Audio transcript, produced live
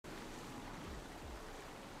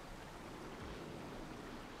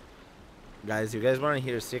Guys, you guys want to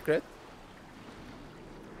hear a secret?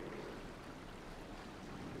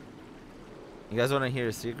 You guys want to hear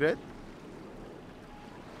a secret?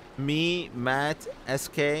 Me, Matt,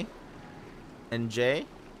 SK, and Jay,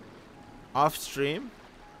 off stream,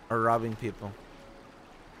 are robbing people.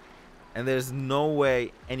 And there's no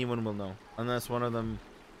way anyone will know unless one of them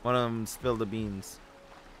spilled the beans.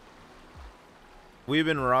 We've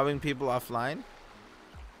been robbing people offline,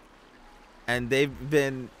 and they've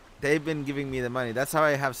been giving me the money. That's how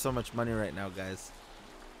I have so much money right now, guys.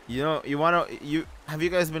 You know, have you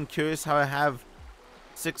guys been curious how I have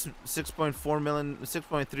 6.4 million,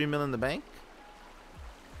 6.3 million in the bank?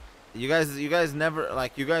 You guys never,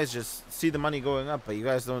 like, you guys just see the money going up, but you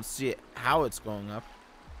guys don't see how it's going up.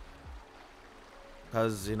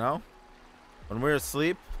 Cause you know, when we're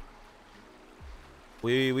asleep,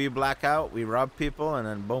 we black out, we rob people, and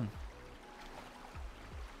then boom.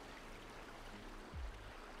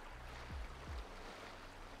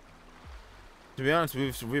 To be honest,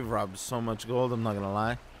 we've robbed so much gold. I'm not gonna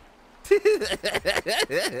lie.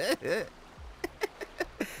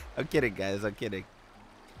 I'm kidding, guys. I'm kidding.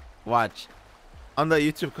 Watch. On the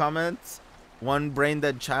YouTube comments, one brain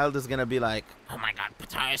dead child is gonna be like, "Oh my God,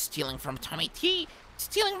 Patar is stealing from Tommy T.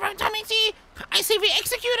 Stealing from Tommy T. I say we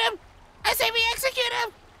execute him. I say we execute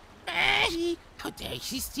him. How dare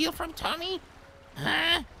she steal from Tommy?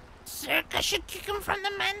 Huh? Circa should kick him from the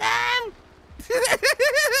mandem."